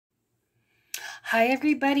Hi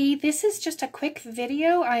everybody, this is just a quick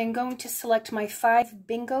video. I am going to select my 5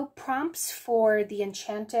 bingo prompts for the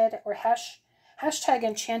Enchanted or hashtag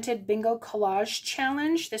Enchanted Bingo Collage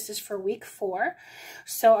Challenge. This is for week 4.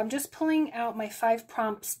 So I'm just pulling out my 5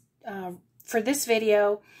 prompts for this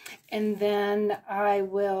video, and then I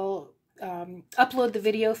will upload the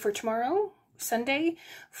video for tomorrow, Sunday,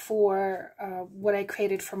 for what I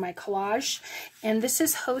created for my collage. And this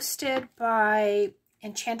is hosted by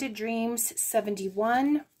Enchanted Dreams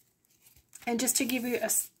 71. And just to give you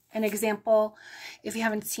an example, if you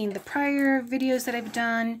haven't seen the prior videos that I've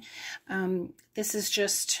done, this is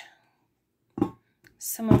just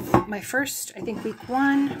some of my first, I think week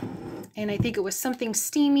 1, and I think it was something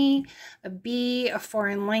steamy, a bee, a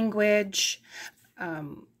foreign language, I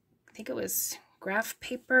think it was graph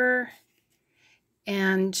paper,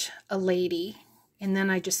 and a lady. And then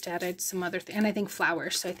I just added some other things, and I think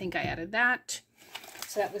flowers, so I think I added that.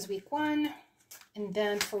 So that was week 1. And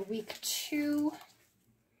then for week 2,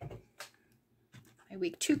 my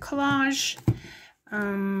week 2 collage,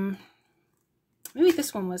 maybe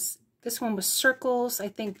this one was circles. I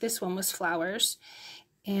think this one was flowers,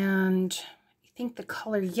 and I think the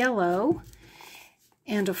color yellow,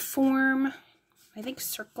 and a form, I think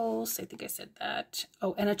circles, I think I said that.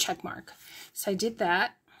 Oh, and a check mark. So I did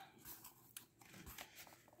that.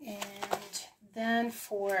 And then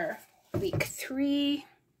for week 3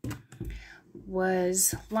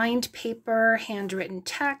 was lined paper, handwritten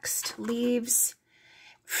text, leaves,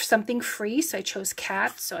 something free. So I chose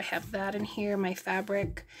cat. So I have that in here, my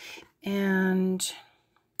fabric, and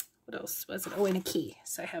what else was it? Oh, and a key.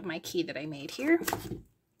 So I have my key that I made here.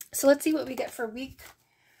 So let's see what we get for week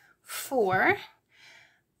 4.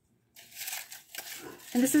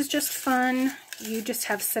 And this is just fun. You just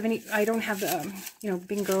have 70, I don't have,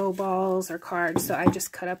 bingo balls or cards. So I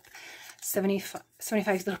just cut up 75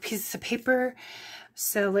 little pieces of paper.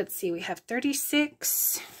 So let's see, we have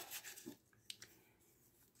 36,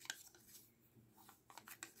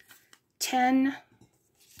 10,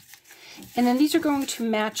 and then these are going to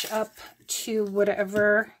match up to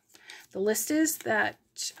whatever the list is that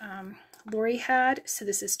Lori had. So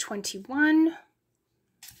this is 21,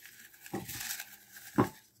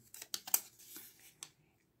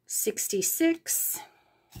 66,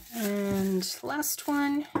 and the last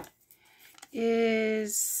one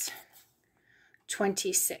is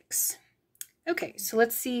 26. Okay, so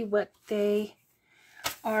let's see what they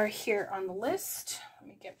are here on the list. Let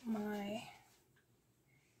me get my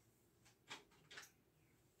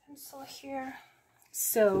pencil here.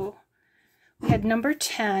 So we had number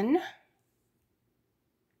 10.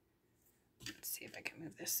 Let's see if I can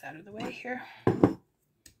move this out of the way here.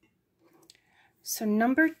 So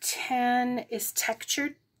number 10 is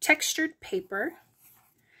textured paper.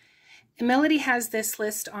 And Melody has this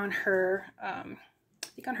list on her, I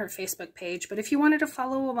think on her Facebook page. But if you wanted to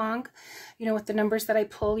follow along, with the numbers that I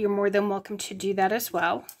pull, you're more than welcome to do that as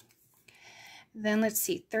well. Then let's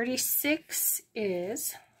see, 36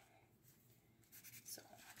 is, so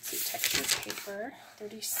let's see, textured paper.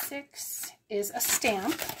 36 is a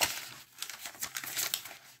stamp.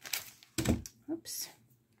 Oops.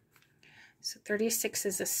 So 36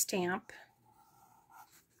 is a stamp.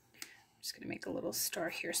 I'm just going to make a little star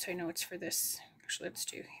here so I know it's for this. Actually, let's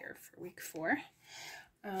do here for week 4.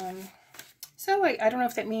 So I don't know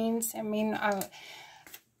if that means, I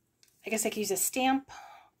guess I could use a stamp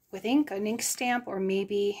with ink, an ink stamp, or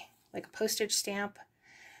maybe like a postage stamp.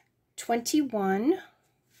 21.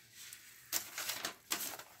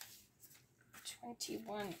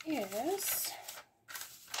 21 is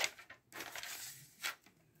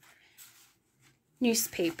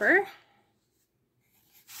newspaper.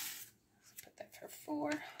 Put that for 4,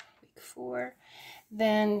 week 4.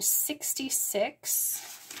 Then 66.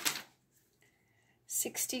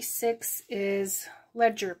 66 is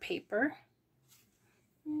ledger paper.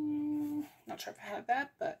 Not sure if I have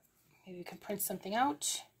that, but maybe you can print something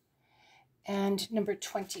out. And number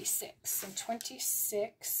 26. And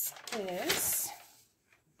 26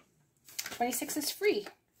 is free.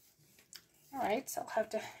 All right, so I'll have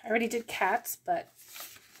to, I already did cats, but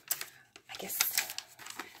I guess,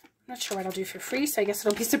 I'm not sure what I'll do for free, so I guess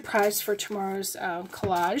it'll be a surprise for tomorrow's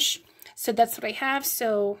collage. So that's what I have.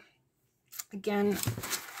 So again,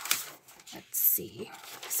 let's see.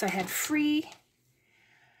 So I had free,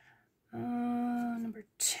 number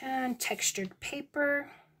 10, textured paper,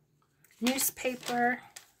 newspaper,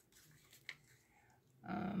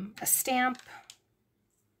 a stamp,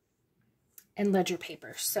 and ledger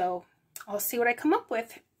paper. So I'll see what I come up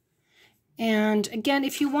with. And again,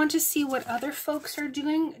 if you want to see what other folks are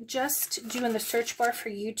doing, just do in the search bar for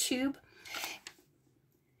YouTube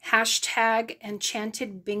hashtag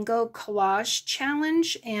Enchanted Bingo Collage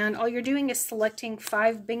Challenge. And all you're doing is selecting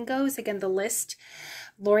 5 bingos. Again, the list,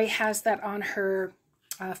 Lori has that on her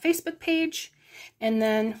Facebook page. And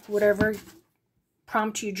then whatever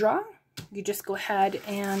prompt you draw, you just go ahead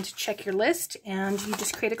and check your list and you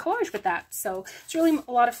just create a collage with that. So it's really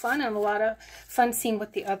a lot of fun, and a lot of fun seeing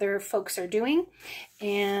what the other folks are doing.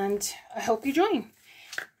 And I hope you join.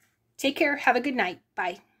 Take care. Have a good night.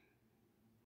 Bye.